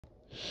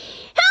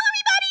Hello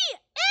everybody,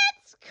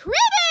 it's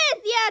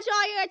Cribbit, the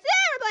Hedgehog here.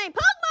 Today we're playing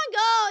Pokemon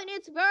Go, and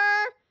it's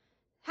for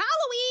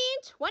Halloween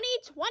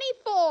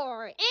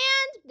 2024,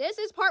 and this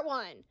is part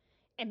 1.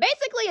 And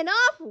basically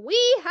enough, we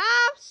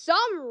have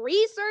some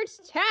research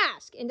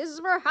task, and this is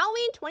for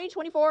Halloween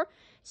 2024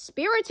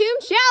 Spritomb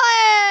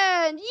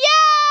Challenge!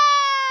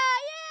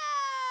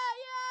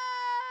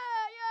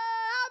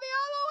 Happy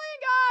Halloween,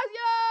 guys!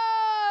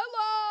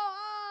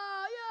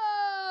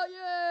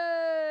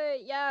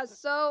 Yay! Yeah,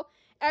 so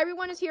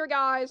everyone is here,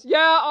 guys.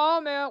 Yeah, oh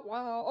man,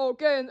 wow.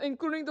 Okay,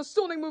 including the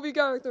Sonic movie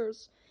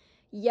characters.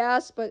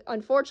 Yes, but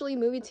unfortunately,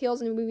 Movie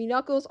Tails and Movie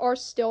Knuckles are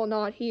still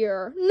not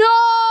here. No!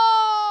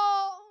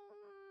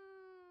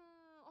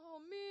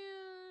 Oh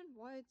man,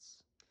 what?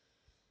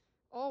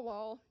 Oh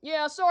well.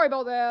 Yeah, sorry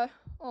about that.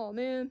 Oh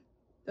man.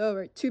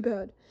 Alright, too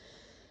bad.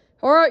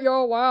 Alright,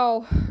 yo,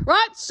 wow.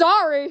 Right,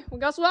 sorry. I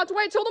guess we'll have to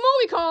wait till the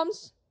movie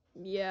comes.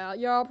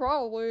 Yeah,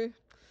 probably.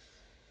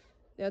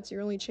 That's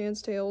your only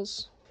chance,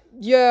 Tails.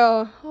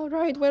 Yeah,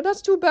 alright, well,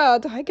 that's too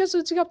bad. I guess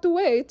it's have to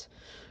wait.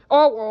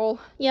 Oh, well,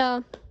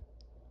 yeah.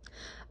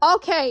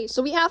 Okay,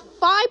 so we have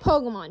 5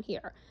 Pokemon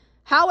here.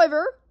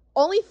 However,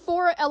 only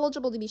 4 are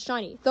eligible to be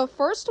shiny. The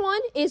first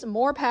one is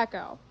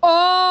Morpeko.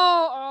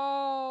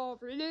 Oh,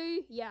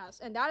 really? Yes,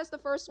 and that is the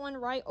first one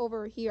right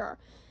over here.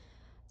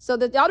 So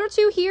the other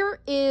 2 here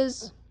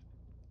is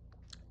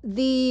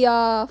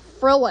the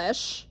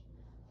Frillish.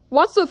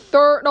 What's the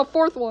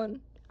fourth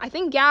one? I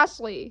think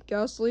Ghastly.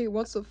 Ghastly,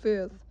 what's the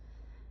 5th?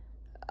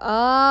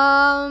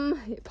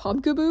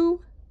 Pumpkaboo?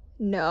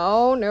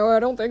 No, I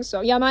don't think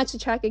so. Yeah, I might have to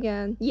check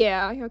again.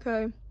 Yeah,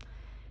 okay.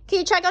 Can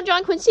you check on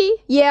John Quincy?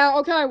 Yeah,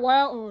 okay,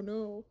 wow. Oh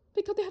no.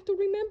 Because they have to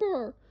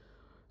remember.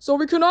 So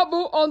we cannot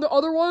vote on the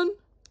other one?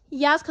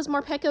 Yes, because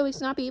Morpeko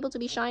is not be able to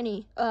be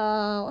shiny.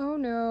 Oh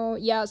no.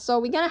 Yeah, so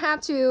we're gonna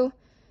have to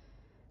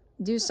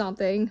do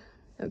something.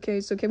 Okay,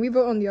 so can we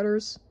vote on the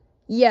others?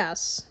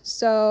 Yes.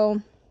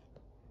 So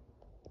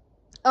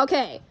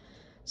okay.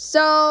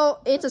 So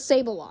it's a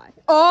Sableye.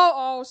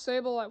 Oh,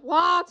 Sableye.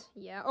 What?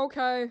 Yeah,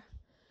 okay.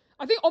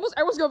 I think almost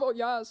everyone's gonna vote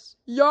yes.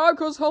 Yeah,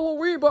 because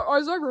Halloween, but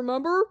as I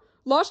remember,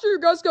 last year you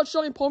guys got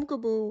shiny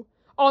Pumpkaboo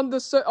on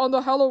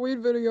the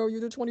Halloween video you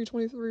did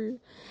 2023.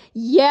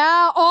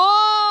 Yeah.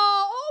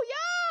 Oh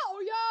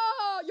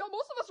yeah. Yeah,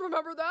 most of us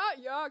remember that.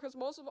 Yeah, because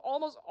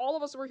almost all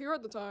of us were here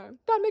at the time.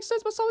 That makes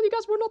sense, but some of you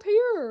guys were not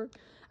here.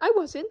 I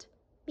wasn't.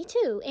 Me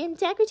too. And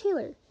Zachary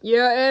Taylor.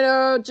 Yeah,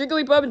 and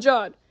Jigglypuff and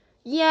Judd.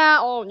 Yeah.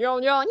 Oh no.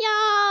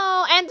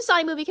 And the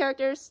Sonic movie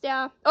characters.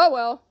 Yeah. Oh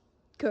well.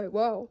 Okay.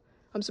 Wow.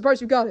 I'm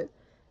surprised you got it.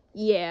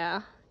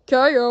 Yeah.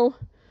 KO.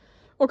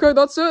 Okay,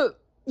 that's it.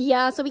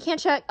 Yeah, so we can't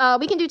check.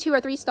 We can do 2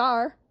 or 3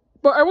 star.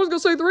 But everyone's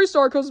gonna say 3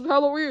 star because of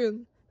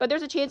Halloween. But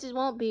there's a chance it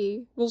won't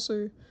be. We'll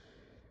see.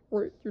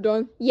 Wait, you're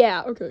done?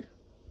 Yeah. Okay.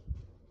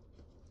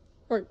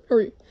 Alright,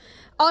 hurry.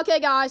 Okay,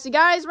 guys. You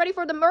guys ready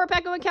for the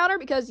Morpeko encounter?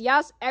 Because,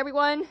 yes,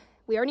 everyone,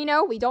 we already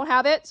know we don't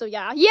have it. So,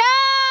 yeah. Yeah!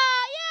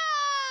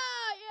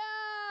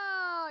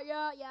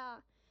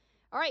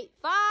 Alright,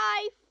 5,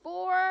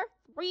 4,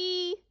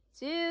 3,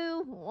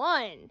 2,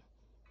 1.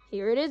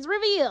 Here it is,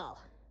 reveal.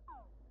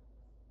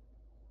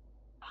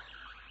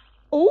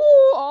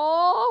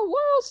 Oh,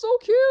 wow, so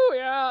cute.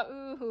 Yeah,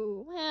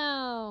 ooh,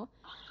 wow.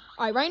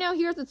 Alright, right now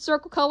here's the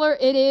circle color.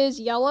 It is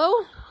yellow.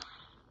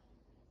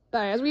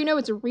 But as we know,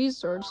 it's a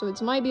research, so it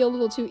might be a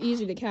little too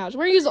easy to catch.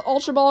 We're gonna use the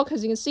Ultra Ball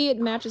because you can see it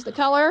matches the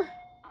color.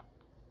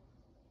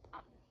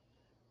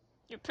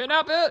 You pin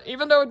up it,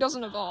 even though it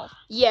doesn't evolve.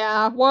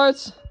 Yeah,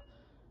 what?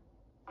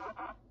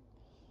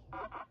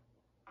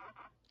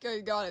 Okay,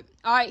 you got it.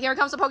 Alright, here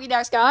comes the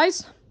Pokédex,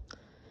 guys.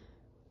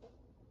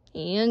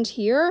 And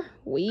here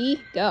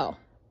we go.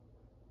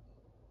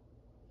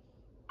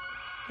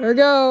 There we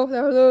go.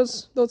 There it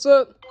is. That's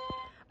it.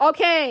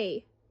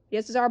 Okay.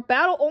 This is our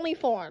battle-only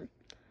form.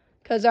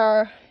 Because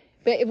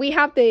if we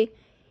have the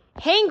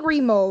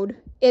hangry mode,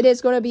 it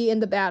is going to be in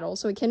the battle.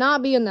 So it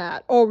cannot be in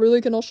that. Oh,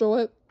 really? Can I show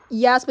it?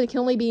 Yes, but it can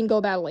only be in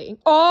Go Battling.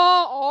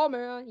 Oh,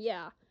 man.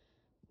 Yeah.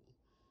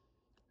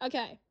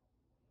 Okay.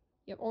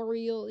 Yep,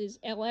 Oriole is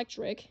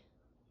electric.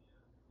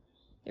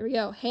 There we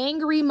go.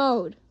 Hangry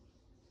mode.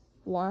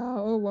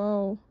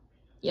 Wow.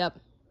 Yep.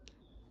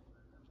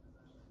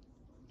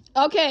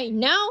 Okay,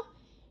 now,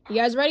 you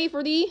guys ready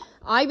for the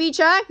IV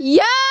check?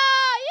 Yeah!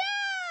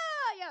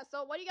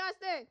 So, what do you guys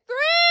think? 3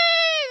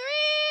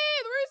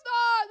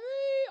 stars!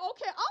 3!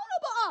 Okay, I don't know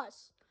about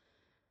us.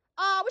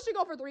 We should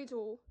go for 3,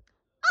 too.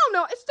 I don't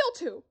know, it's still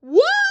 2.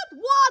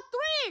 What?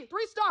 3!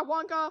 3 star,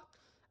 Wonka.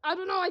 I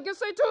don't know, I guess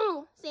say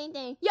 2. Same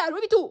thing. Yeah,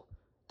 maybe 2.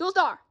 2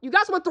 star. You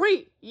guys want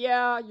 3.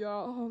 Yeah.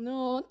 Oh,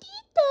 no.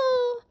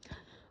 Tito.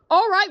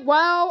 Alright,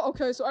 wow.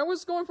 Okay, so I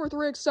was going for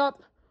 3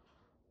 except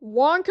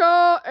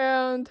Wonka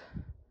and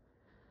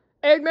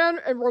Eggman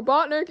and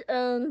Robotnik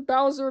and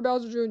Bowser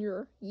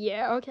Jr.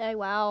 Yeah, okay,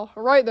 wow.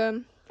 Alright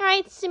then.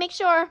 Alright, so make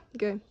sure.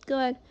 Okay,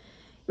 good.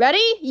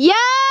 Ready? Yeah!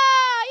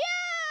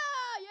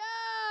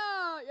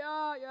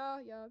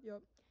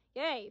 Yep.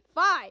 Yay.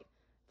 5,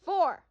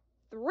 4,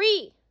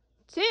 3,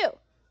 2,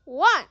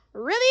 1.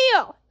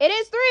 Reveal. It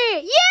is 3.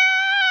 Yeah!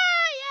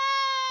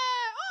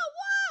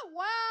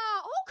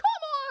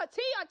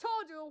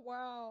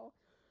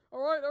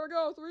 Alright, there we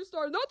go. 3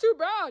 stars. Not too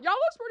bad. Yeah, it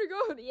looks pretty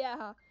good.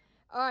 Yeah.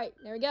 Alright,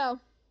 there we go.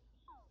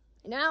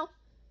 And now,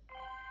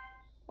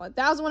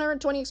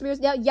 1,120 experience.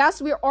 Now,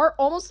 yes, we are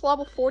almost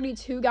level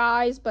 42,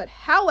 guys. But,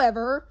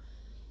 however,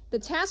 the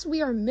task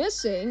we are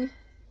missing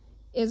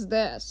is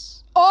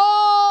this.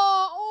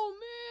 Oh,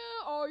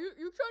 man. Oh, you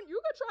can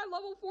try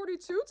level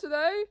 42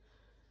 today.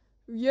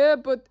 Yeah,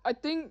 but I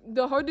think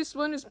the hardest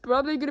one is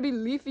probably gonna be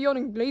Leafeon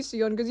and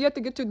Glaceon because you have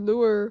to get to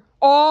Lure.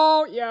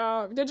 Oh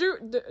yeah, did you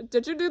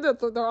do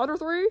the other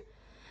 3?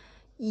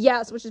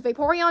 Yes, which is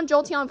Vaporeon,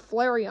 Jolteon,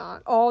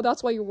 Flareon. Oh,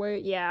 that's why you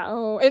wait. Yeah.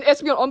 Oh, and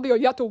Espeon, Umbreon,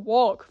 you have to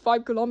walk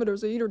 5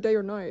 kilometers either day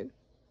or night.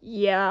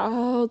 Yeah.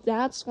 Oh,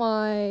 that's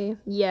why.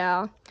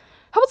 Yeah.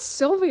 How about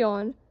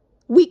Sylveon?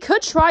 We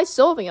could try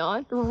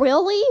Sylveon.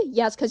 Really?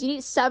 Yes, because you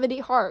need 70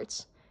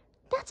 hearts.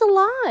 That's a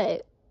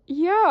lot.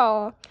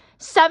 Yeah.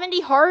 70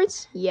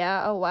 hearts?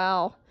 Yeah, oh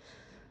wow.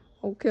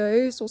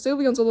 Okay, so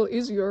Sylveon's a little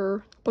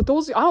easier. But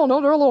those, I don't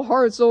know, they're a little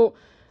hard. So,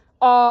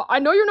 I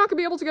know you're not gonna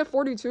be able to get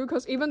 42,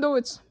 because even though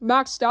it's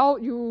maxed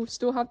out, you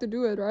still have to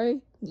do it,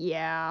 right?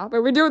 Yeah. But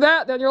if we do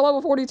that, then you're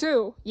level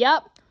 42.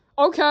 Yep.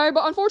 Okay,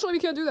 but unfortunately we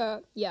can't do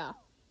that. Yeah.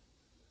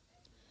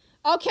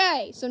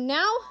 Okay, so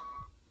now,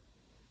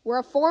 we're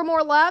at 4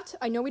 more left.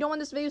 I know we don't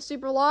want this video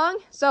super long.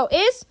 So,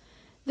 is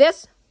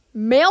this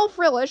male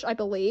Frillish, I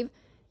believe,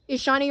 is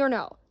shiny or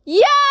no?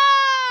 Yeah!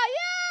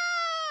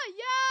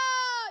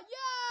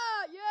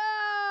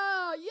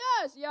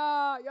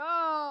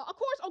 Yeah. Of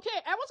course, okay,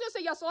 everyone's gonna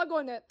say yes, so I'm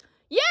going to.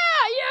 Yeah.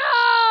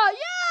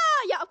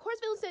 Of course,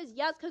 Bill says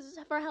yes because it's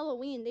for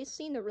Halloween. They've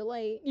seen the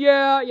relate.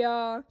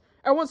 Yeah.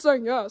 Everyone's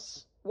saying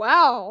yes.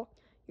 Wow.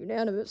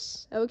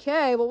 Unanimous.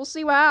 Okay, well, we'll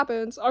see what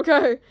happens.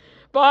 Okay,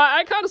 but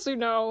I kind of see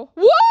no.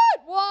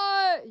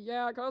 What?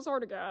 Yeah, because it's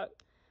hard to get.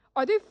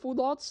 Are there food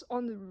lots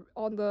on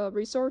the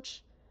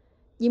research?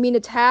 You mean the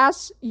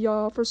tasks?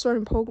 Yeah, for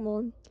certain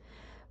Pokemon.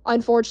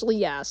 Unfortunately,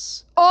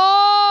 yes.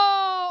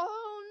 Oh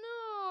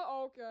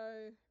no.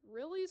 Okay.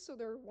 Really? So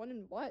they're 1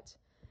 in what?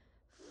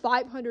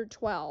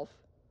 512.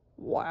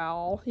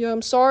 Wow. Yeah,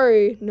 I'm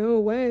sorry. No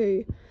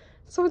way.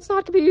 So it's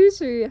not gonna be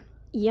easy.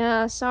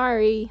 Yeah,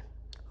 sorry.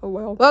 Oh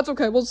well. That's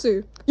okay. We'll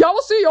see. Yeah,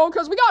 we'll see, yo,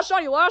 because we got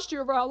shiny last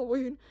year for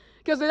Halloween.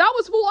 Because that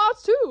was full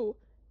outs too.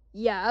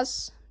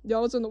 Yes. Yeah,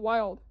 it was in the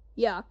wild.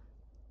 Yeah.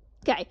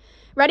 Okay.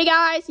 Ready,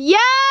 guys? Yeah!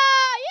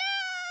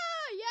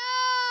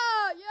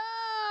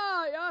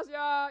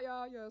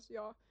 Yes.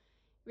 Here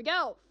we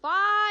go.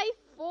 5,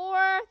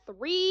 4,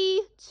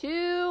 3,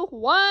 2,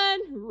 1,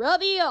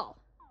 reveal.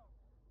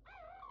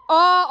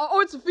 Oh,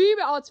 it's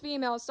female. It's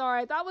female.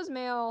 Sorry, that was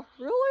male.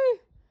 Really?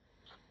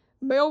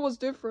 Male was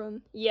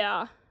different.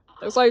 Yeah.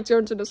 Looks like it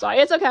turned to the side.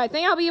 It's okay. I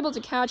think I'll be able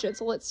to catch it,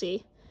 so let's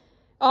see.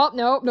 Oh,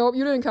 nope,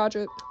 you didn't catch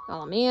it.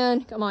 Oh,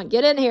 man. Come on,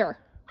 get in here.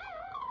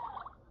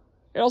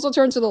 It also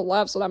turned to the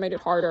left, so that made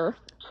it harder.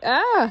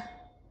 Ah.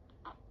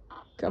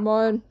 Come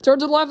on. Turn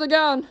to the left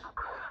again.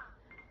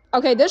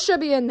 Okay, this should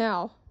be in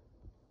now.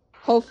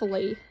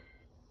 Hopefully.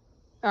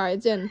 Alright,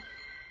 it's in.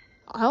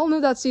 I don't know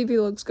if that CP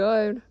looks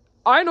good.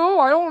 I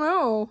don't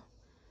know.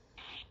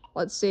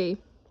 Let's see.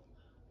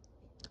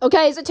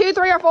 Okay, is it 2,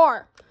 3, or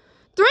 4?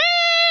 3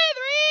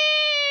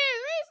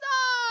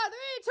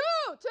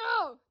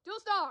 star! 2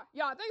 star.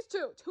 Yeah, I think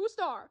it's 2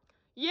 star.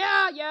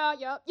 Yeah,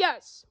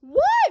 yes.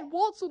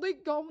 What? So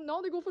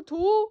now they go for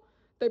 2?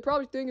 They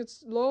probably think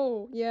it's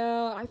low.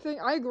 Yeah,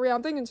 I agree.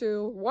 I'm thinking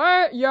 2.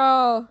 What?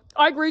 Yeah,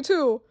 I agree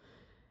too.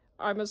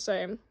 I'm the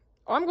same.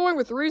 I'm going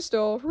with 3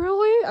 still.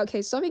 Really?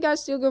 Okay, some of you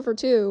guys still go for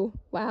 2.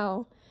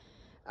 Wow.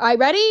 Alright,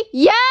 ready?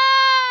 Yeah.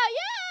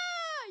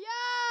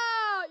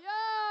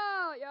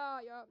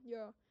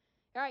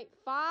 Alright,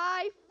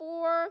 5,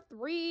 4,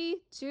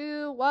 3,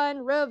 2,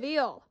 1,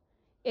 reveal.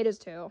 It is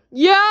 2.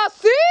 Yeah,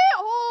 see?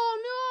 Oh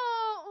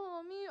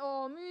no!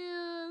 Oh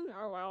man.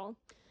 Oh well.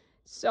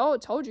 So, I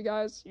told you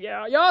guys.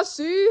 Yeah,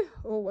 see?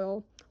 Oh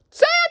well.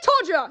 See, I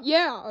told you!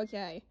 Yeah,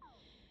 okay.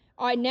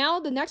 Alright, now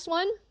the next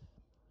one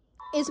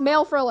is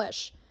male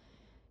Frillish.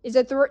 Is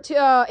it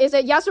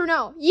yes or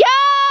no? Yeah!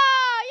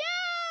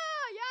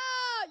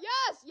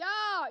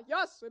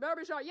 Yes, we better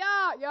be sure.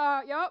 Yeah.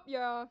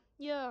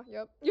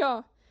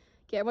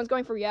 Okay, everyone's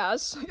going for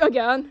yes.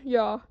 Again,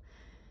 yeah.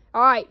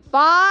 Alright,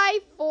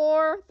 5,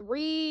 4,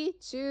 3,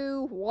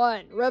 2,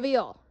 1.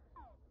 Reveal.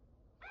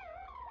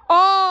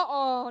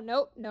 Oh,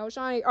 nope, no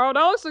shiny. Oh,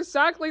 that looks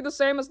exactly the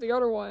same as the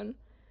other one.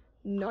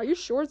 No, are you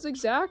sure it's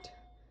exact?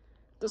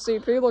 The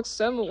CP looks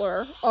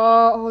similar.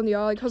 Oh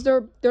yeah, because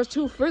there's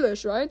 2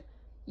 Frillish, right?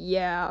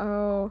 Yeah,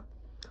 oh,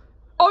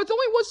 it's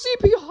only 1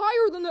 CP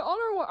higher than the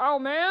other one. Oh,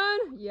 man.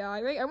 Yeah,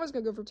 I think everyone's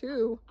gonna go for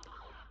 2.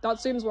 That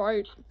seems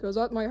right, because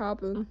that might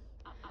happen.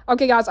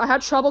 Okay, guys, I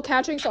had trouble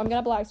catching, so I'm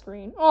gonna black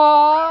screen.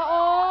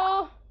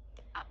 Oh.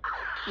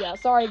 Yeah,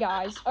 sorry,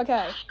 guys.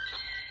 Okay.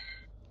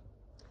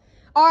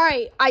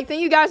 Alright, I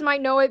think you guys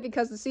might know it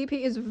because the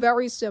CP is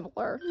very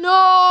similar. No!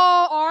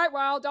 Alright,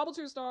 wow, double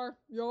 2 star.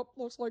 Yup,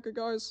 looks like it,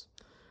 guys.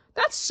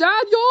 That's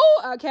sad,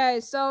 yo! Okay,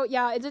 so,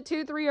 yeah, is it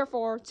 2, 3, or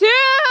 4?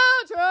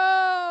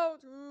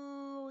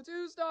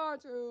 2 star,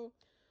 2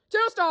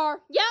 star.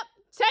 Yep,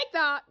 Take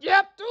that.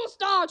 Yep,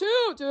 2-star.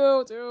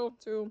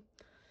 Two.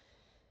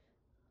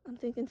 I'm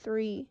thinking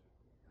 3.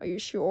 Are you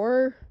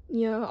sure?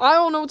 Yeah, I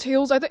don't know,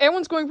 Tails. I think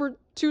everyone's going for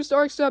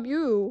 2-star except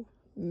you.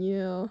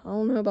 Yeah, I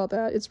don't know about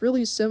that. It's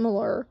really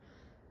similar.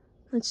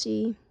 Let's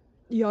see.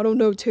 Yeah, I don't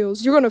know,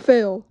 Tails. You're gonna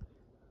fail.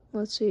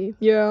 Let's see.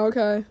 Yeah,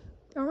 okay.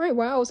 Alright,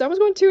 wow. So I was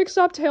going to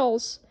accept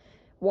Tails.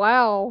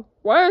 Wow.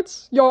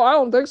 What? Yo, I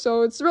don't think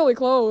so. It's really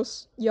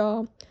close.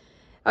 Yeah.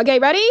 Okay,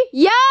 ready?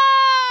 Yeah!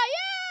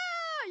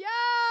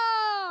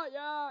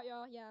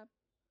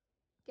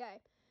 Okay.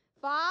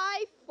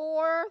 5,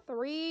 4,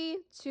 3,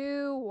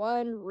 2,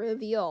 1,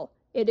 reveal.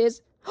 It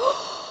is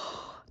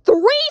 3-star!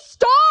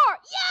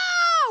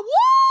 Yeah!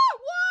 What?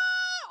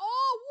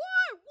 Oh,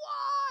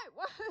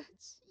 what?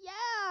 Yeah,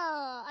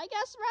 I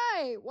guess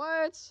right.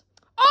 What?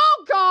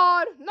 Oh,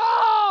 God!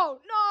 No!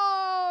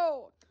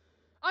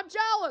 I'm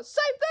jealous.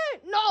 Same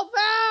thing! No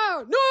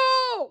fair!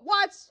 No!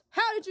 What?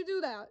 How did you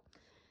do that?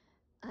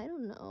 I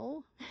don't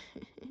know.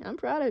 I'm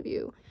proud of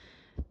you.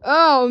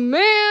 Oh,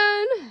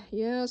 man!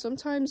 Yeah,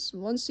 sometimes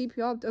one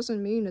CPR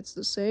doesn't mean it's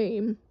the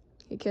same.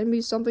 It can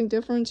be something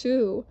different,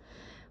 too.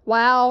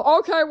 Wow.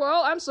 Okay,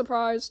 well, I'm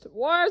surprised.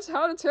 What?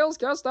 How did Tails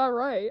guess that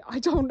right? I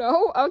don't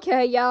know.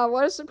 Okay, yeah,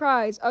 what a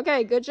surprise.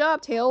 Okay, good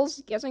job,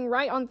 Tails. Guessing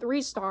right on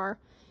 3-star.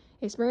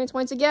 Experience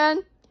points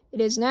again.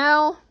 It is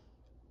now...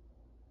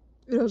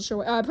 It'll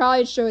show it. I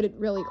probably showed it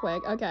really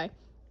quick. Okay.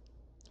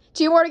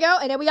 2 more to go,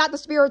 and then we got the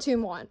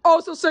Spritomb one. Oh,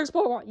 so 6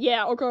 Pokemon.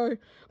 Yeah, okay.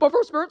 But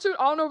for Spritomb,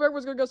 I don't know if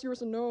everyone's gonna guess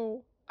yes or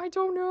no. I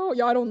don't know.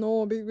 Yeah, I don't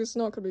know. Maybe it's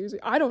not gonna be easy.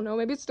 I don't know.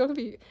 Maybe it's still gonna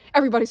be...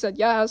 Everybody said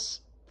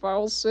yes. But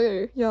we'll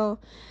see. Yeah.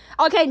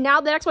 Okay, now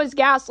the next one is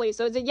Ghastly.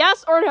 So is it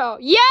yes or no?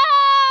 Yeah!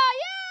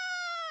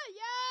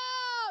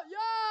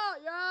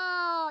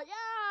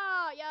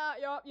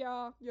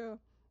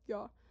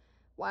 Yeah.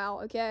 Wow,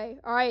 okay.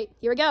 Alright,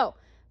 here we go.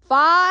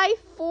 5,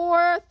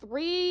 4,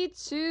 3,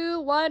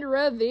 2, 1,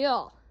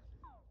 reveal.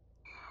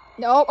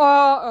 Nope.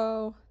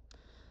 Uh-oh.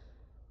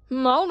 I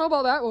don't know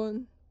about that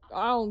one.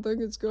 I don't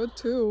think it's good,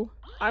 too.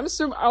 I'm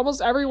assuming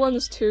almost everyone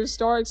is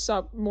 2-star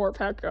except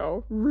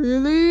Morpeko.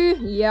 Really?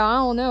 Yeah, I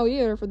don't know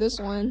either for this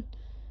one.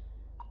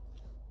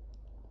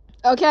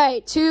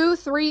 Okay, 2,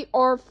 3,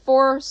 or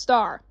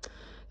 4-star.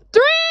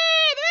 3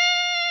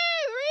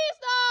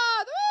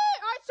 star! 3!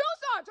 Alright,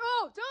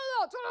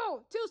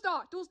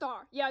 2-star!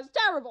 2-star. Yeah, it's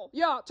terrible.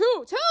 Yeah,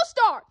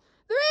 2-star!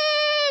 3!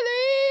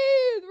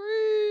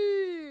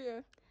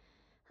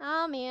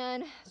 Oh,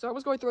 man. So I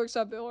was going through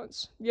accept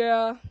villains.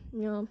 Yeah.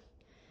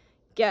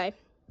 Okay.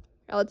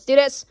 Now let's do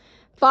this.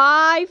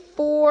 5,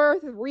 4,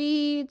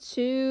 3,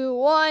 2,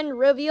 1.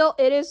 Reveal.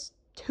 It is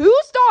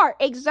 2-star.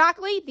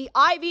 Exactly. The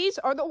IVs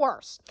are the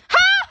worst. Ha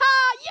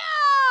ha!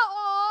 Yeah!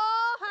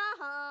 Oh, ha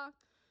ha.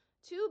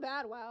 Too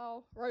bad.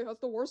 Wow. Right, that's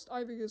the worst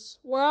IVs.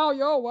 Wow,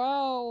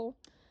 wow.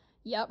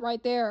 Yep,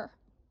 right there.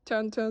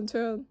 10.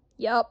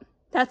 Yep.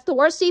 That's the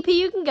worst CP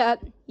you can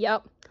get.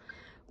 Yep.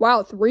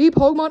 Wow, 3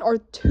 Pokemon are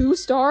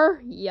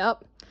 2-star?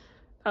 Yep.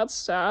 That's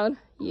sad.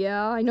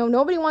 Yeah, I know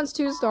nobody wants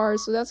 2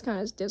 stars, so that's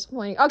kind of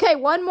disappointing. Okay,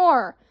 one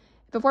more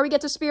before we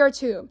get to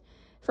Spritomb.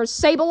 For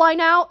Sableye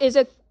now, is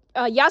it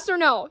yes or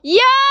no?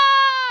 Yeah!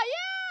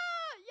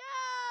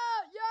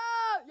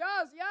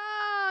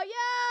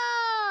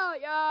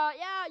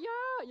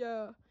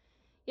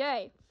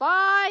 Yay.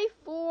 5,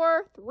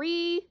 4,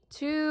 3,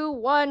 2,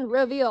 1,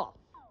 reveal.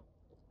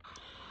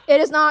 It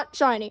is not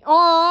shiny.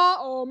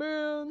 Oh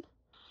man.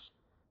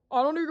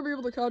 I don't even be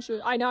able to catch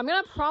it. I know, I'm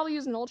gonna probably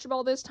use an Ultra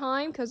Ball this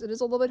time, because it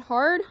is a little bit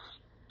hard.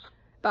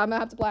 But I'm gonna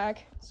have to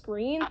black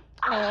screen.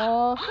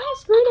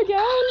 Screen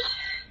again.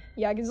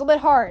 Yeah, it's a little bit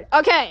hard.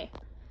 Okay.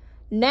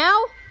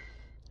 Now,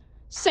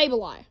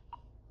 Sableye.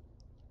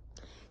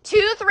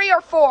 2, 3,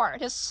 or 4.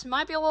 This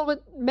might be a little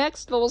bit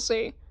mixed, but we'll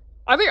see.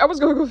 I think I was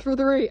gonna go for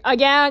 3.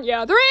 Again,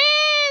 yeah. 3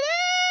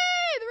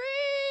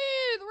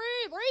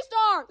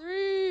 star.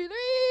 3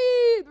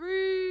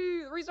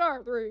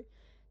 star. 3. I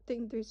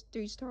think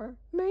 3 star.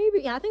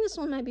 Maybe. Yeah, I think this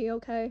one might be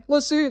okay.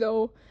 Let's see,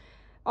 though.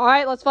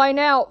 Alright, let's find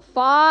out.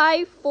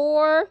 5,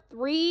 4,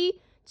 3,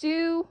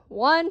 2,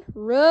 1,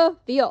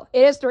 reveal.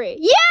 It is 3.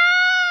 Yeah!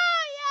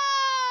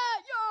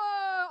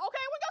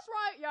 Okay, well, that's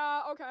right.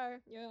 Yeah, okay.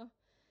 Yeah.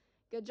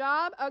 Good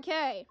job.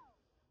 Okay.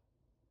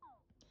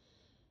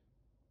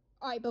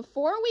 Alright,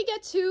 before we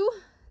get to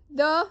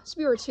the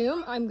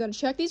Spritomb, I'm gonna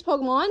check these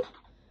Pokemon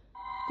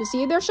to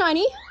see if they're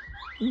shiny.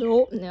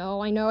 Nope,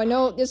 no, I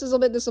know. This is a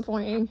bit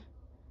disappointing.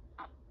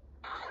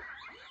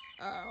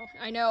 Uh-oh,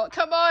 I know.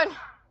 Come on!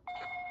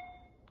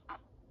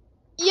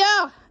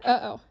 Yeah!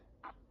 Uh-oh.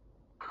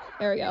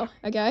 There we go.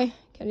 Okay,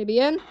 can it be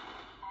in?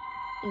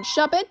 And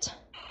shop it.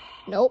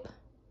 Nope.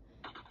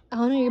 I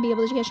don't know you'll be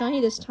able to get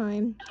shiny this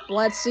time.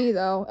 Let's see,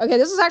 though. Okay,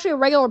 this is actually a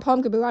regular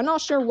Pumpkaboo. I'm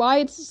not sure why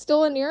it's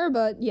still in here,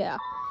 but yeah.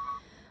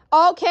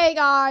 Okay,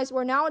 guys,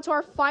 we're now into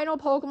our final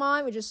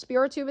Pokemon, which is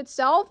Spritomb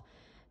itself.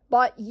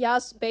 But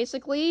yes,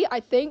 basically, I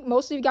think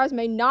most of you guys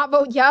may not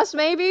vote yes,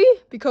 maybe,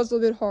 because it's a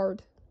bit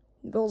hard.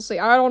 We'll see.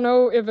 I don't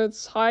know if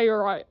it's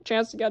higher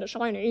chance to get a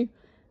shiny.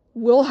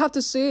 We'll have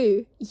to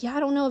see. Yeah, I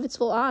don't know if it's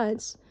full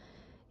odds.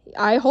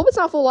 I hope it's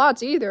not full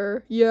odds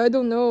either. Yeah, I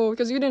don't know,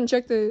 because you didn't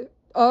check the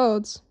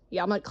odds.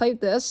 Yeah, I'm gonna claim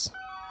this.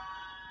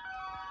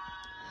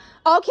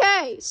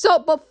 Okay, so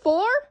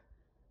before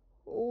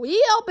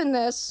we open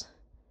this,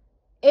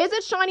 is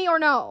it shiny or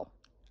no?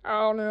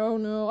 Oh,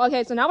 no.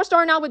 Okay, so now we're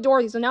starting out with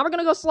Dorothy, so now we're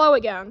gonna go slow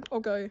again.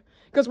 Okay,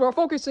 because we're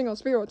focusing on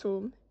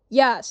Spritomb.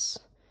 Yes.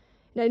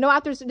 Now, you know,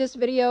 after this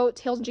video,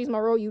 Tails and Cheese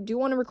Monroe, you do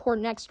want to record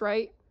next,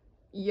 right?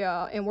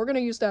 Yeah, and we're gonna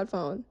use that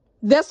phone.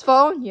 This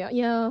phone? Yeah,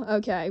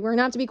 okay. We're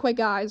gonna have to be quick,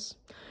 guys.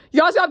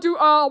 You guys have to,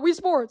 Wii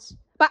Sports.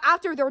 But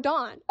after they're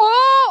done.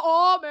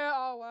 Oh, man,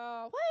 oh,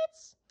 wow.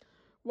 What?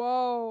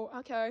 Whoa,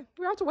 okay.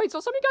 We have to wait so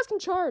some of you guys can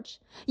charge.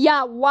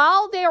 Yeah,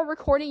 while they are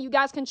recording, you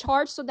guys can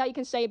charge so that you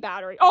can save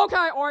battery. Okay,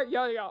 alright,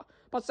 yeah.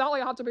 But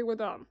sadly, I have to be with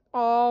them.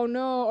 Oh,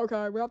 no,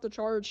 okay, we have to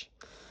charge.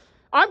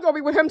 I'm gonna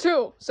be with him,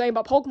 too. Same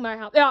about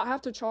Pokemon. Yeah, I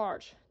have to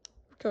charge.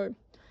 Okay.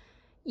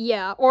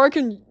 Yeah, or I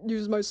can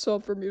use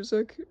myself for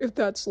music, if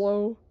that's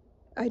slow.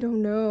 I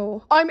don't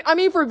know. I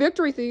mean, for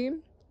Victory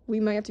Theme, we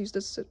might have to use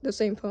the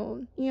same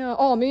phone. Yeah,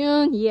 oh,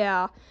 man,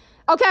 yeah.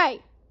 Okay.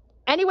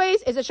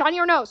 Anyways, is it shiny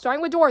or no?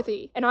 Starting with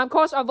Dorothy. And of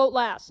course, I'll vote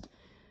last.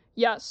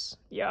 Yes.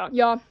 Yeah.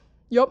 Yup.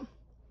 Yeah.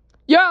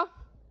 Yep.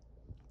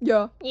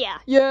 Yeah.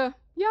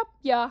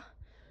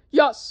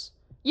 Yes.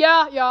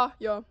 Yeah.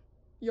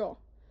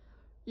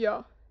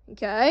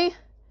 Okay.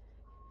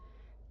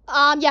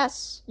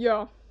 Yes.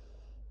 Yeah.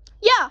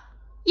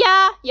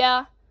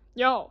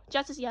 Yo.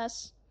 Jess is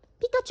yes.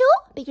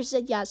 Pikachu? Pikachu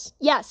said yes.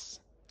 Yes.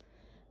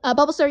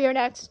 Bulbasaur, you're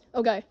next.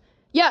 Okay.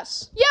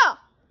 Yes.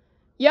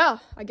 Yeah,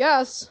 I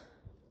guess.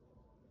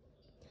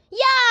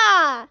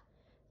 Yeah!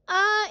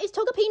 Is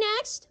Togepi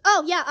next?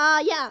 Oh,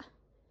 yeah.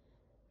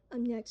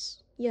 I'm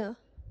next. Yeah.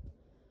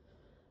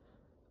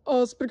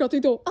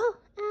 Sprigatito. Oh,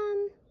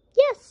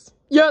 yes.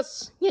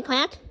 Yes. Yeah,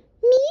 Quack.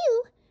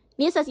 Mew.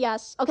 Mia says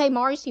yes. Okay,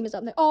 Mari's team is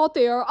up there. Oh,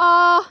 there.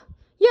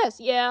 Yes.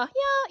 Yeah.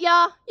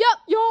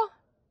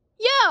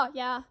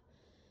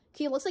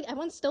 Okay, looks like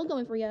everyone's still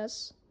going for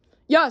yes.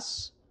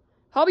 Yes.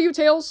 How about you,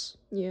 Tails?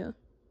 Yeah.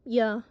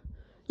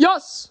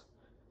 Yes.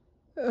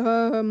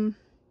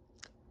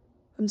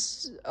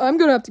 I'm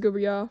gonna have to go for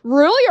yeah.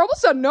 Really? I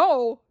almost said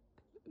no.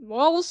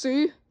 Well, we'll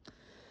see.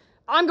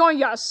 I'm going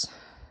yes.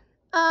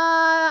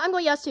 I'm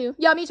going yes too.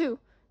 Yeah, me too.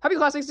 Happy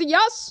Classics.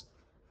 Yes.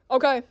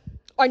 Okay.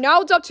 Alright,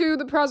 now it's up to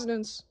the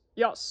presidents.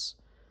 Yes.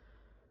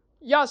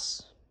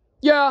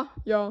 Yeah.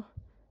 Yep.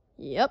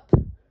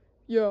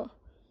 Yeah.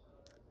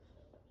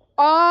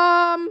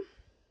 I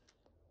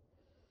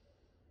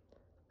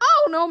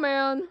don't know,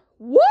 man.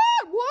 What?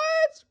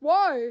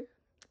 Why?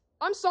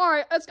 I'm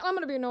sorry. I'm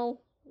gonna be a no.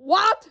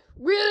 What?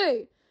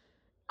 Really?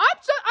 I'm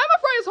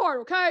afraid it's hard,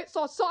 okay?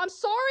 So I'm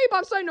sorry, but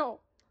I'm saying no.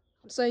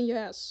 I'm saying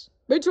yes.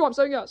 Me too, I'm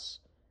saying yes.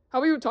 How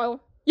about you, Tyler?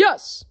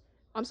 Yes.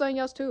 I'm saying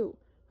yes, too.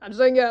 I'm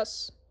saying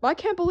yes. But I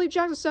can't believe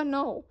Jackson said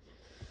no.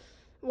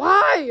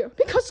 Why?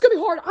 Because it's gonna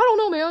be hard. I don't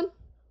know, man.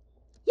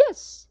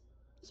 Yes.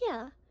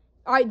 Yeah.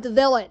 Alright, the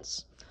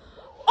villains.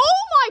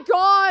 Oh my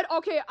god!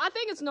 Okay, I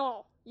think it's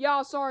no.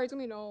 Yeah, sorry, it's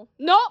gonna be no.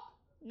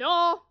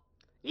 No.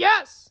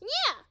 Yes.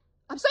 Yeah.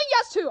 I'm saying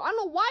yes too. I don't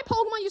know why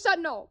Pokemon you said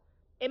no.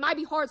 It might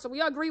be hard, so we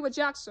agree with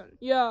Jackson.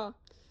 Yeah.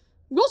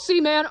 We'll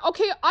see, man.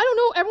 Okay, I don't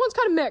know. Everyone's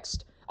kind of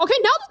mixed. Okay,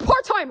 now the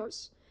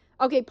part-timers.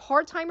 Okay,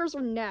 part-timers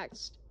are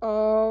next.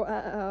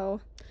 Oh.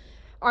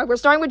 Alright, we're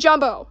starting with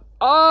Jumbo.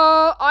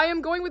 I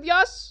am going with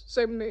yes.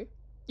 Same with me.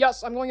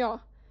 Yes, I'm going yeah.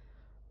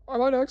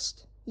 Am I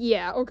next?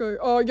 Yeah. Okay,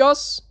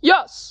 yes.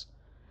 Yeah.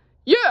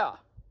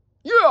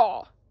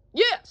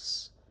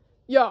 Yes.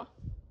 Yeah.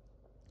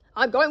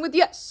 I'm going with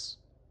yes.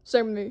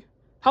 Same with me.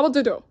 How about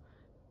Ditto?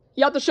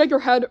 You have to shake your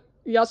head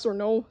yes or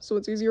no, so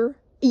it's easier.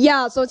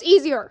 Yeah, so it's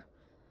easier.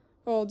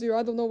 Oh dear,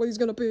 I don't know what he's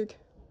gonna pick.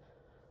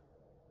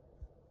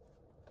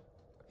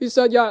 He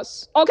said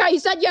yes. Okay, he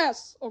said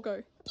yes.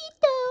 Okay.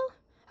 Ditto.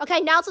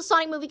 Okay, now it's the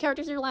Sonic movie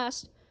characters are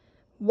last.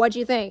 What'd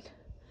you think?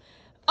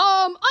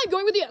 I'm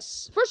going with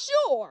yes, for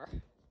sure.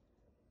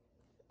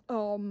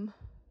 I'm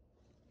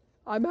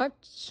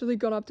actually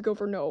gonna have to go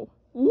for no.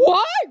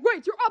 Why?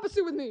 Wait, you're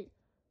opposite with me.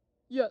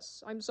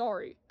 Yes, I'm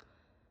sorry.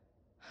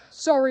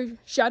 Sorry,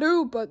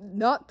 Shadow, but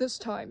not this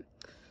time.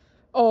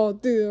 Oh,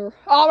 dear.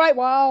 Alright,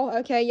 wow.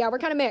 Okay, yeah, we're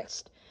kind of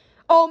mixed.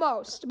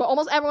 Almost, but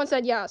almost everyone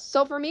said yes.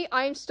 So for me,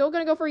 I'm still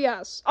gonna go for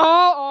yes.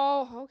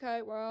 Oh,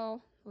 okay,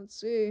 well, let's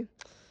see.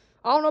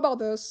 I don't know about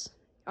this.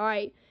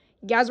 Alright,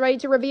 you guys ready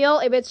to reveal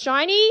if it's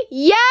shiny?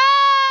 Yeah!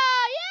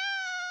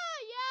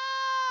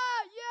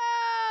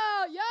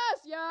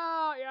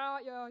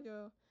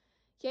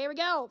 Okay, here we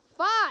go.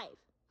 5,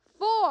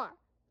 4,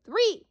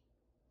 3,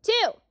 2,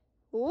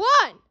 1.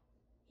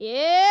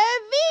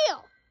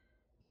 Reveal!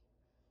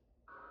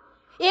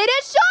 It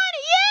is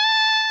shiny!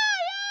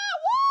 Yeah!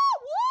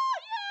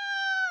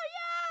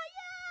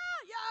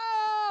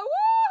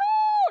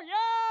 Woohoo!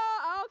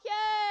 Yeah!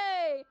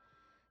 Okay!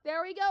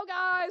 There we go,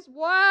 guys.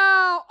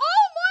 Wow!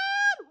 Oh,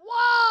 man!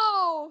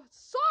 Wow!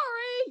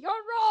 Sorry, you're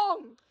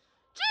wrong.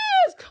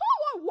 Jeez, come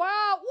on!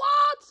 Wow!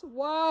 What?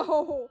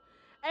 Wow!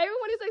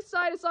 Everyone is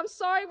excited, so I'm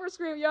sorry for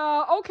screaming.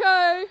 Yeah,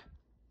 okay.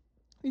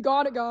 You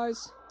got it,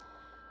 guys.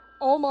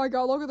 Oh my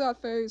god, look at that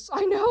face.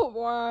 I know,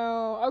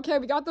 wow. Okay,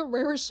 we got the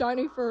rarest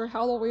shiny for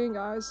Halloween,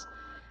 guys.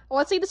 Well,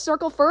 let's see the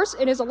circle first.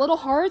 It is a little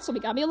hard, so we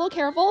gotta be a little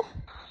careful.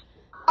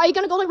 Are you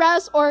gonna go to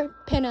res or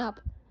pin up?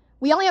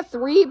 We only have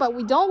 3, but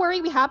we don't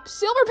worry, we have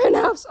silver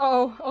pinups.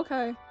 Oh,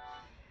 okay.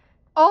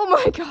 Oh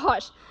my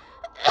gosh.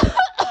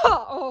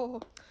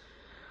 Oh.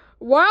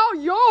 Wow,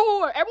 yo,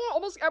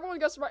 almost everyone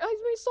guessed right. I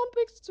made some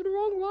picks to the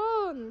wrong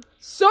one.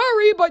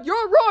 Sorry, but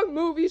you're wrong,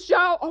 movie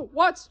shout. Oh,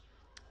 what?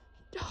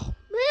 Oh,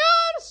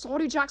 man.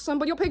 Sorry, Jackson,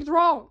 but you picked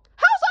wrong.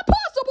 How's that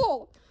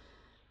possible?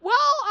 Well,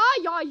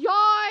 Wow,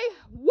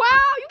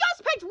 you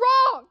guys picked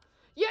wrong.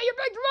 Yeah, you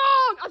picked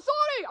wrong. I'm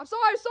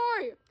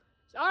sorry.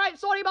 All right,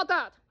 sorry about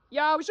that.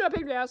 Yeah, we should have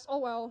picked yes. Oh,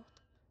 well.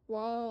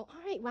 Well,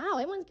 all right,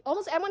 wow.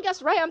 Almost everyone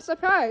guessed right. I'm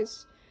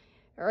surprised.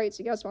 All right,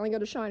 so you guys finally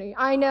got a shiny.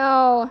 I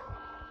know.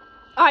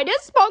 All right,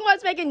 this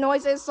Pokemon's making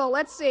noises, so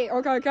let's see.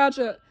 Okay, catch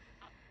it.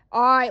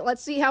 All right,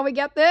 let's see how we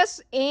get this.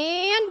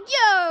 And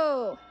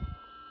yo!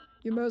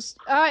 You missed.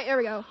 All right, there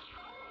we go.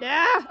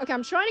 Yeah, okay,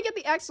 I'm trying to get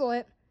the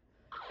excellent.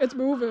 It's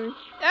moving.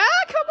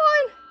 Ah, come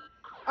on.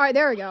 All right,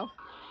 there we go.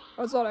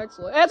 Oh, it's not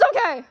excellent. It's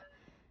okay.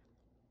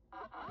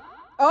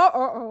 Oh.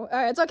 All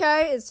right, it's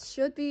okay. It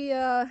should be,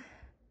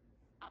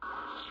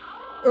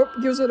 Oh,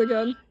 use it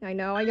again. I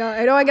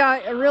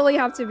really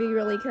have to be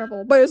really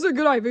careful. But is it a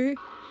good IV?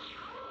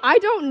 I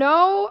don't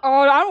know.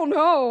 Oh, I don't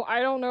know.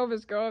 I don't know if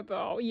it's good,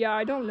 though. Yeah,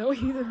 I don't know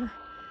either.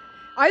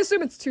 I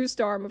assume it's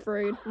 2-star, I'm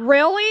afraid.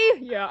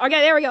 Really? Yeah.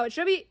 Okay, there we go. It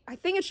should be, I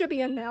think it should be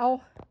in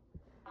now.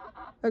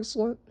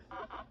 Excellent.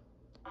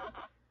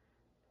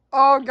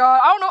 Oh,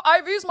 God. I don't know.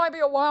 IVs might be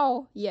a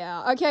while.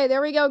 Yeah. Okay,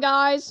 there we go,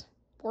 guys.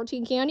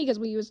 14 candy, because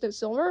we used the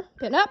silver.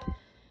 Pin up.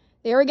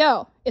 There we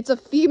go. It's a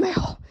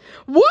female.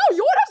 Whoa,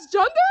 you has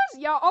genders?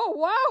 Yeah, oh,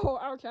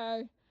 wow.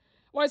 Okay.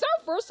 Well, is that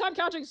our first time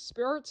catching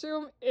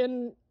Spritomb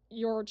in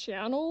your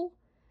channel?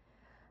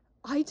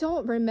 I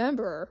don't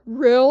remember.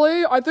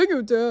 Really? I think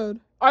you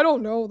did. I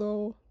don't know,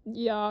 though.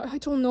 Yeah, I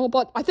don't know,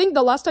 but I think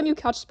the last time you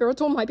catch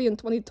Spritomb might be in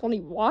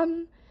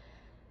 2021.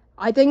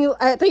 I think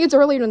it's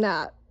earlier than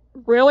that.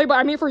 Really? But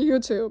I mean for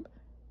YouTube.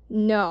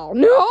 No,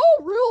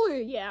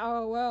 really? Yeah,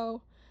 oh,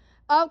 well.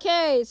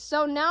 Okay,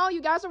 so now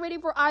you guys are ready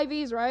for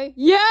IVs, right?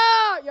 Yeah.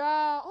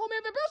 Oh,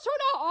 man, the best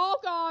turned out. Oh,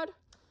 God.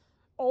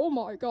 Oh,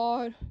 my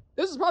God.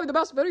 This is probably the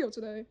best video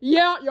today.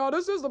 Yeah,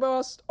 this is the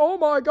best. Oh,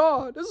 my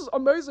God. This is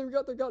amazing. We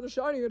got the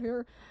shiny in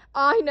here.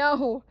 I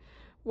know.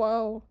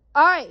 Wow.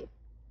 All right.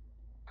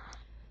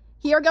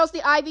 Here goes the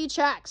IV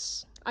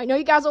checks. I know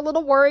you guys are a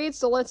little worried,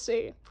 so let's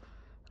see.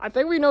 I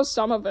think we know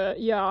some of it.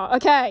 Yeah.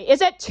 Okay.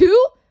 Is it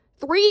 2,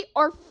 3,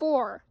 or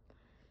 4?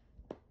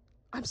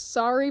 I'm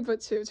sorry, but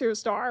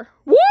 2-star.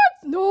 What?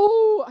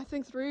 No, I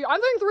think 3. I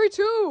think 3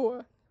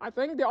 too. I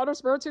think the other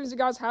Spritombs you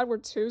guys had were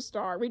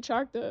 2-star. We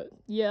checked it.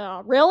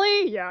 Yeah.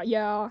 Really?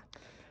 Yeah.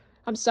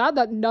 I'm sad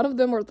that none of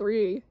them were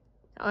 3.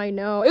 I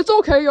know. It's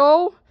okay,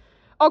 yo.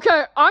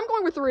 Okay, I'm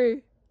going with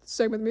 3.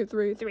 Same with me,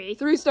 3.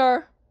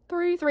 3-star.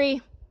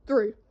 3.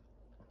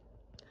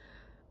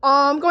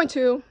 I'm going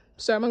 2.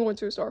 Sam, I'm going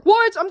 2-star.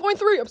 What? I'm going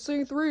 3. I'm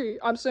saying 3.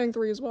 I'm saying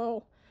 3 as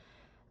well.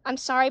 I'm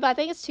sorry, but I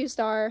think it's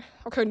 2-star.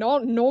 Okay,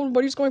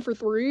 nobody's going for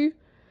 3?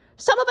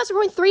 Some of us are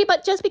going 3,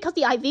 but just because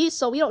the IV,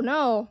 so we don't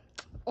know.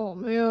 Oh,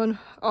 man.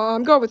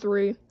 I'm going with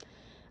 3.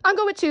 I'm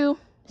going with 2.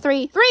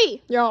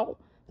 3. Yo.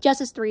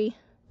 Jess is 3.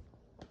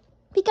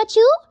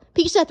 Pikachu?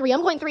 Pikachu said 3.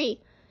 I'm going 3.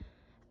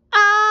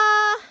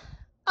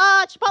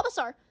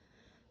 Bulbasaur.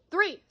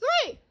 3.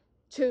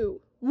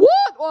 2.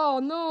 What? Oh,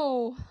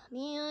 no.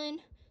 Man.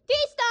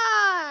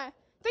 3-star.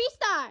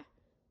 3-star.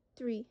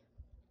 3.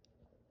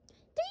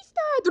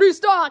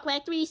 3-star.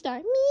 Quick,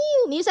 3-star.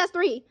 Mew says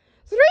 3.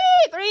 3.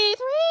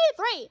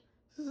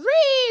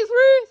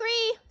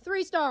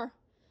 3-star.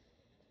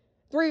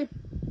 3.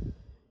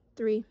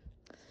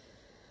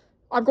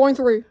 I'm going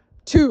 3.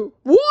 2.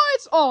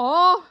 What?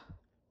 Aw.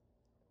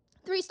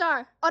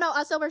 3-star. Oh,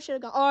 no, silver should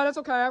have gone. Oh, that's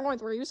okay. I'm going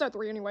 3. You said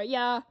 3 anyway.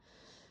 Yeah.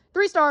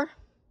 3-star.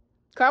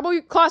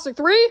 Crabble Classic.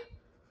 3?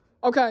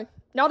 Okay.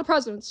 Now the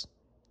presidents.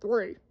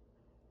 3.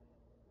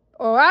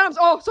 Oh, Adams.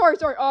 Oh, sorry.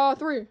 3.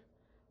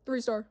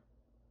 3-star.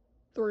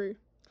 3.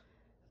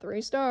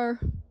 3-star.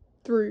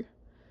 3.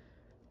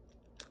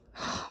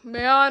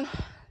 Man.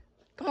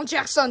 Come on,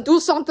 Jackson. Do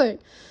something.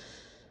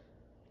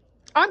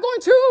 I'm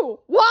going 2.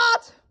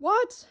 What?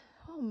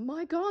 Oh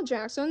my God,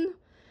 Jackson.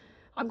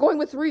 I'm going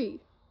with 3.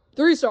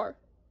 3-star.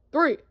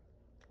 3.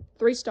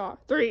 3-star.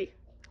 3.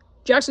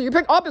 Jackson, you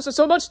picked opposite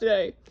so much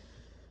today.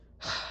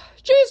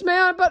 Jeez,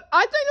 man, but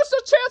I think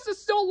the chance is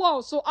still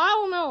low, so I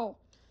don't know.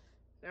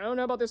 I don't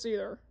know about this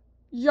either.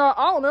 Yeah,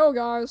 I don't know,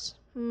 guys.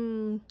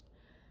 I'm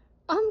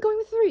going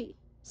with 3.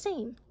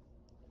 Same.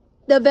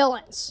 The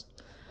villains.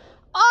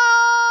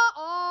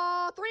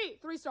 3.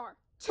 3-star.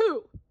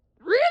 2.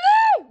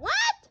 Really? What?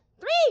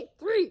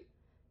 3.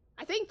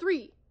 I think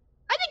 3.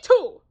 I think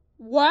 2.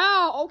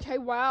 Wow. Okay,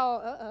 wow.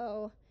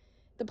 Uh-oh.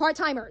 The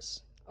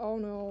part-timers. Oh,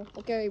 no.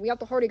 Okay, we have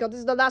to hurry because this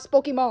is the last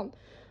Pokemon.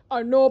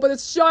 I know, but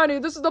it's shiny.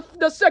 This is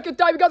the second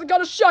time you guys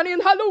got a shiny in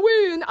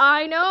Halloween.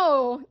 I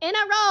know. In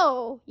a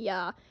row.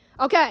 Yeah.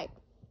 Okay.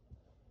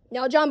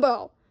 Now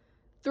Jumbo.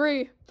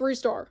 3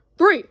 star.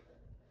 3.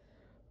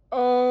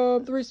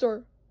 3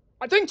 star.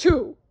 I think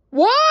 2.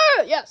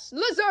 What? Yes,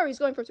 Lazari's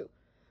going for 2.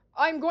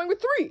 I'm going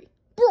with 3.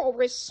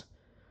 Boris.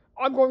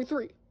 I'm going with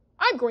 3.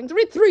 I'm going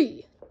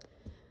 3.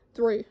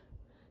 3.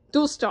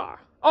 2 star.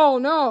 Oh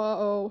no,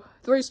 uh-oh.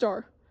 3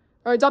 star.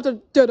 Alright, Dr.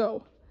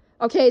 Ditto.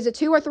 Okay, is it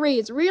 2 or 3?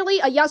 It's really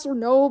a yes or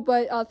no,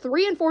 but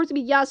 3 and 4 to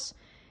be yes,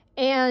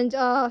 and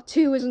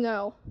 2 is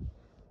no.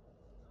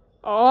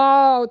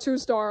 Oh, 2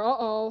 star.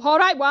 Uh-oh.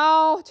 Alright,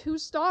 wow. 2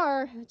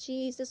 star.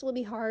 Jeez, this will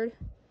be hard.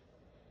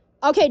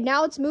 Okay,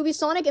 now it's Movie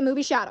Sonic and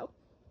Movie Shadow.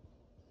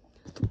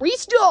 3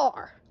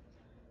 star.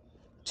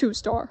 2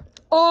 star.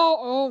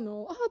 Oh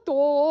no.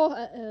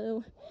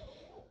 Uh-oh.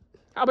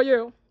 How about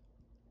you?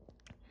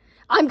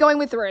 I'm going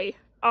with 3.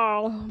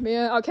 Oh,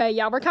 man. Okay,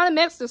 yeah, we're kind of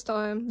mixed this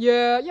time.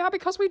 Yeah,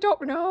 because we don't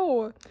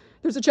know.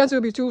 There's a chance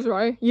it'll be 2,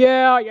 right?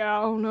 Yeah,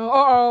 oh no.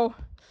 Uh-oh.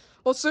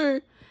 Let's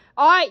see.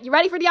 Alright, you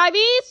ready for the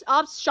IVs?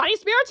 Shiny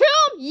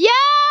Spritomb? Yeah!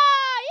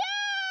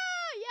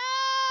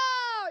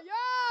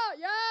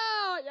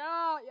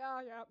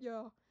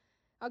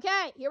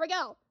 Okay, here we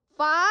go.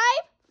 5,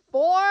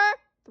 4,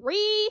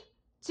 3,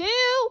 2,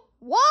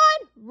 1,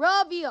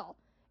 reveal.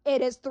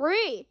 It is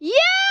 3. Yeah!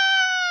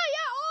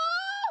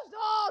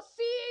 Oh,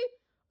 see?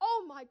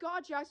 Oh my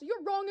god, Jackson,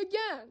 you're wrong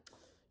again.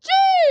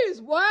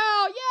 Jeez!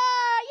 Wow, yeah!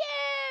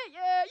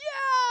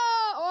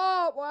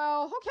 Oh,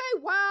 wow.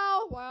 Okay,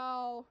 wow.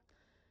 Wow.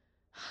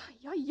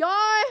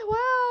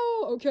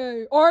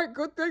 Okay. Alright,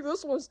 good thing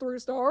this one's 3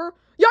 star.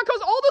 Yeah,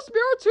 because all the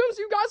Spritombs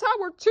you guys had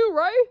were 2,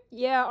 right?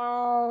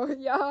 Yeah,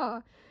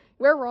 yeah.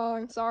 We're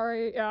wrong.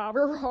 Sorry. Yeah,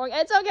 we're wrong.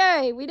 It's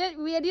okay. We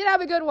did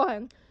have a good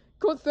one.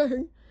 Good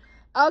thing.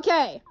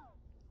 Okay.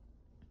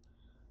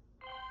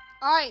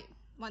 Alright.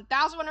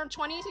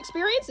 1,120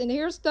 experience, and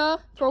here's the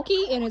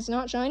Froakie, and it's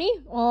not shiny.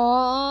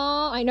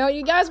 Aww, I know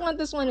you guys want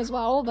this one as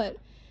well, but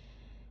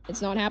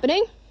it's not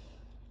happening.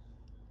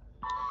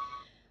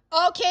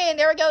 Okay, and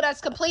there we go.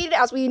 That's completed.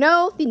 As we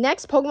know, the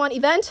next Pokemon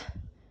event,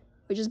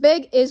 which is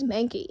big, is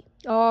Mankey.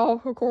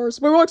 Oh, of course.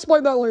 We will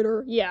explain that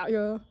later.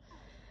 Yeah.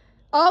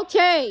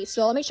 Okay,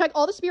 so let me check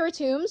all the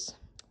Spiritombs.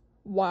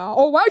 Wow.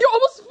 Oh, wow, you're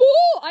almost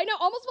full! I know,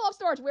 almost full of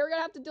storage. We're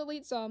gonna have to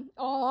delete some.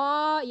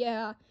 Aw,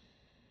 yeah.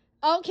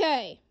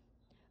 Okay.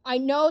 I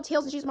know,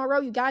 Tails and Cheese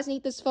Monroe, you guys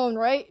need this phone,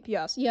 right?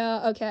 Yes.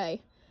 Yeah,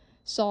 okay.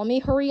 So let me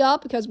hurry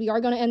up, because we are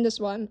gonna end this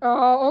one.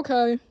 Oh,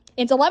 okay.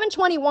 It's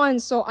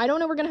 11:21, so I don't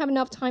know if we're gonna have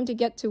enough time to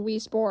get to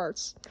Wii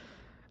Sports.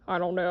 I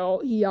don't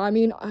know. Yeah, I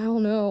mean, I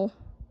don't know.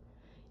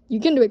 You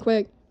can do it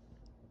quick.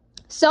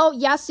 So,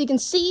 yes, you can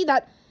see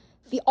that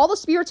all the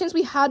Spiritombs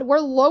we had were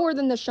lower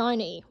than the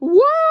shiny. Wow!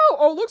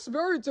 Oh, it looks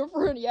very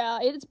different. Yeah,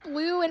 it's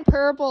blue and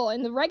purple,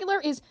 and the regular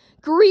is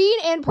green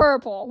and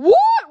purple.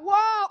 What?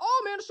 Wow!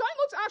 Oh, man, the shiny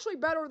looks actually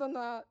better than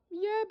that.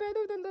 Yeah,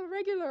 better than the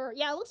regular.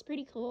 Yeah, it looks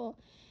pretty cool.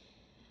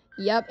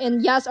 Yep,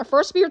 and yes, our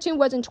first Spiritomb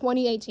was in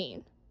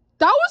 2018.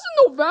 That was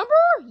in November?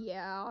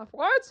 Yeah.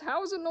 What? How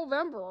was it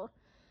November?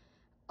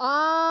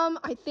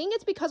 I think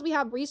it's because we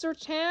have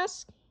research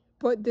tasks,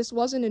 but this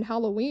wasn't in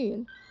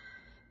Halloween.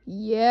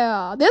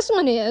 Yeah, this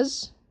one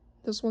is.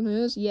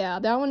 Yeah,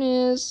 that one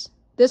is.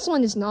 This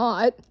one is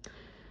not.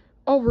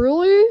 Oh,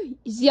 really?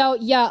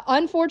 Yeah,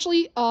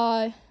 unfortunately,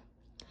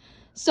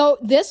 so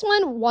this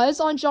one was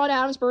on John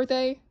Adams'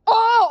 birthday.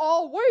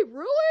 Oh, wait,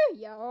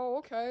 really? Yeah, oh,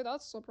 okay,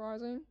 that's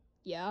surprising.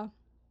 Yeah.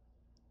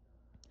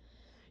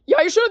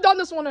 Yeah, you should have done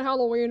this one on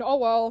Halloween. Oh,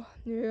 well.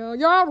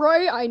 Yeah,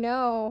 right, I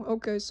know.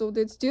 Okay, so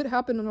this did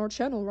happen on our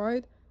channel,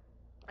 right?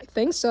 I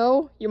think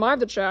so. You might have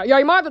to check. Yeah,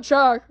 you might have to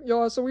check.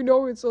 Yeah, so we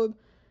know it's a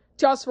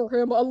test for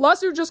him.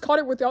 Unless you just caught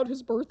it without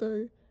his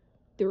birthday.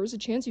 There is a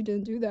chance you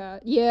didn't do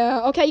that.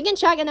 Yeah, okay, you can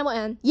check and then we'll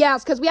end.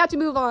 Yes, because we have to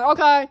move on.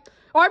 Okay. Alright,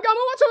 we gotta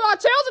move on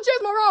to Tails and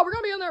Cheese Monroe. We're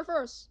gonna be in there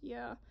first.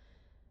 Yeah.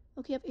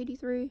 Okay, I have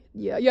 83.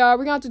 Yeah,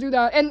 we're gonna have to do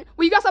that. And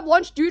when you guys have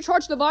lunch, do you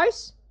charge the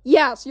device?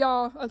 Yes,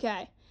 yeah.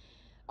 Okay.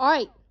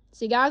 Alright.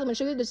 So, guys, I'm gonna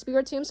show you the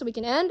Spiritomb so we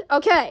can end.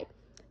 Okay.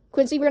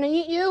 Quincy, we're gonna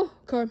eat you.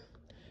 Okay.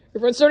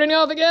 If we're inserting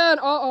off again.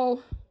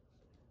 Uh-oh.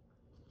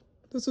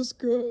 This is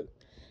good.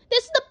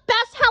 This is the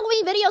best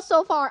Halloween video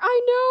so far.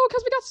 I know,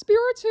 because we got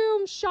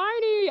Spiritomb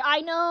shiny.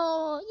 I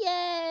know.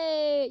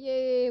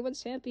 Yay.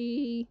 Everyone's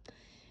happy.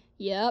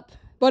 Yep.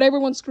 But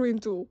everyone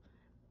screamed too.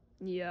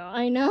 Yeah,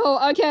 I know.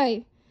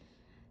 Okay.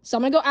 So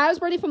I'm gonna go Adam's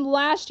birthday from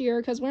last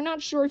year, because we're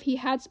not sure if he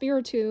had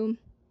Spiritomb.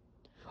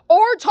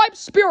 Or type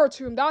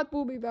Spiritomb. That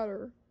will be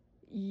better.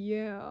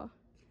 Yeah.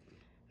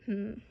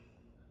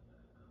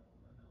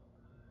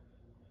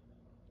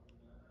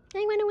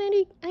 I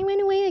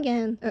went away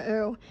again.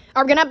 Uh-oh.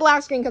 I'm gonna have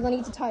black screen because I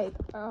need to type.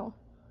 Oh.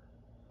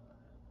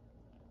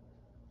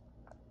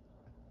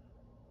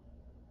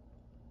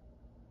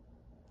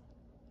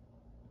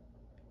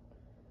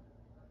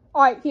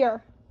 Alright,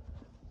 here.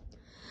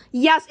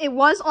 Yes, it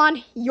was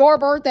on your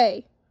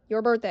birthday.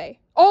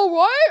 Oh,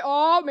 right?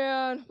 Oh,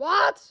 man.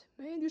 What?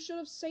 Man, you should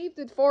have saved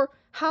it for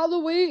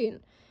Halloween.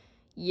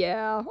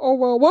 Yeah. Oh,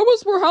 well, what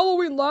was for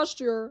Halloween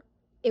last year?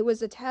 It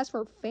was a test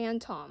for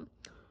Phantom.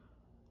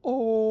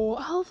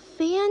 Oh,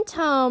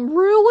 Phantom.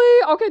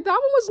 Really? Okay, that one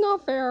was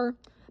not fair.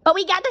 But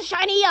we got the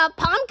shiny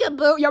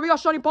Pumpkaboo. Yeah, we got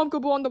shiny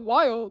Pumpkaboo on the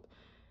wild.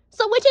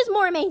 So which is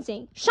more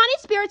amazing? Shiny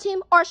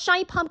Spritomb or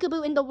shiny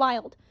Pumpkaboo in the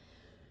wild?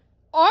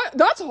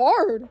 That's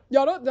hard.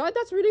 Yeah,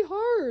 that's really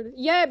hard.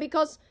 Yeah,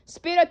 because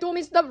Spritomb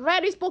is the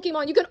rarest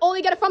Pokemon. You can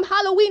only get it from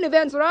Halloween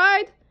events,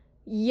 right?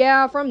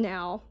 Yeah, from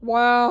now.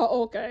 Wow,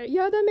 okay.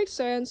 Yeah, that makes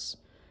sense.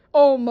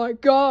 Oh my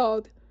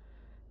god.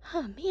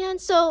 Oh, man,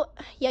 so,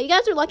 yeah, you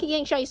guys are lucky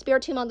getting shiny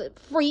Spritomb on the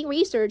free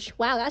research.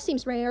 Wow, that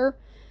seems rare.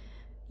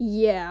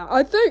 Yeah,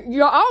 I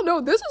don't know.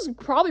 This is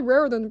probably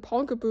rarer than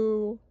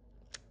Pumpkaboo.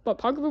 But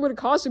Pumpkaboo with a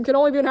costume can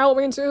only be in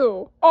Halloween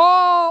too.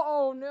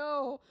 Oh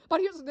no.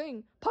 But here's the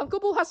thing.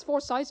 Pumpkaboo has 4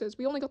 sizes.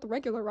 We only got the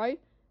regular, right?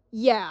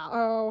 Yeah.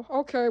 Oh,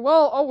 okay.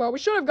 Well, we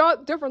should have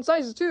got different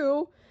sizes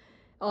too.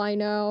 I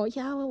know.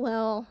 Yeah,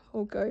 well,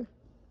 okay.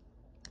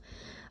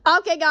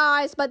 Okay,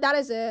 guys, but that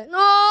is it.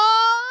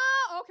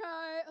 Oh,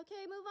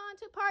 okay, move on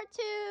to part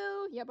 2.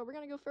 Yeah, but we're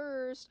gonna go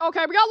first.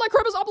 Okay, we gotta let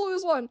Cribbus upload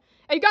this one.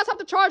 And you guys have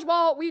to charge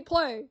while we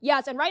play.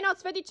 Yes, and right now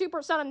it's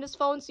 52% on this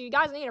phone, so you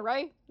guys need it,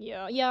 right?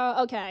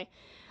 Yeah, okay.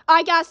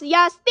 I guess,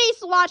 yes, thanks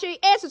for watching,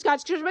 and subscribe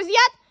to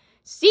yet.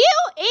 See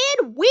you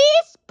in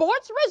Wii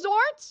Sports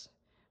Resort.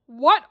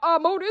 What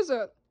mode is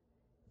it?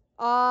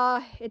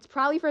 It's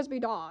probably Frisbee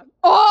Dog.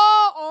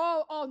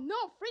 Oh,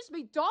 no,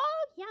 Frisbee Dog?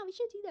 Yeah, we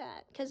should do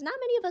that, because not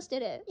many of us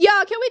did it.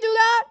 Yeah, can we do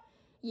that?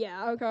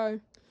 Yeah, okay.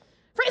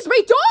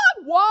 Frisbee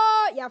Dog?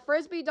 What? Yeah,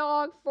 Frisbee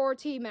Dog for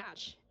team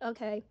match.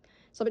 Okay.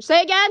 So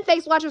say again,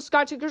 thanks for watching,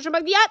 subscribe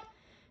to yet.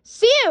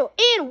 See you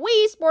in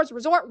Wii Sports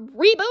Resort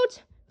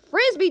Reboot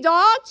Frisbee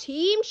Dog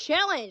Team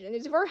Challenge. And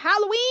it's for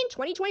Halloween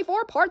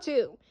 2024 Part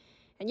 2.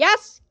 And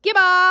yes,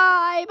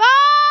 goodbye. Bye.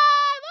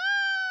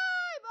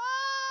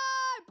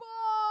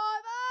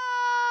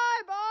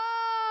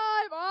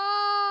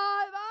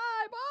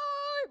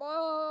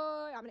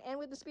 I'm going to end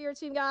with the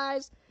Spritomb,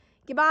 guys.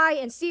 Goodbye,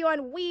 and see you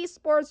on Wii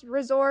Sports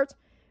Resort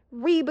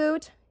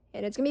Reboot.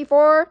 And it's going to be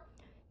for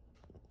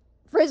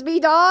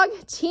Frisbee Dog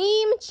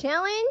Team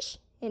Challenge.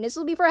 And this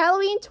will be for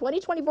Halloween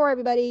 2024,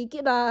 everybody.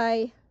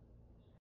 Goodbye.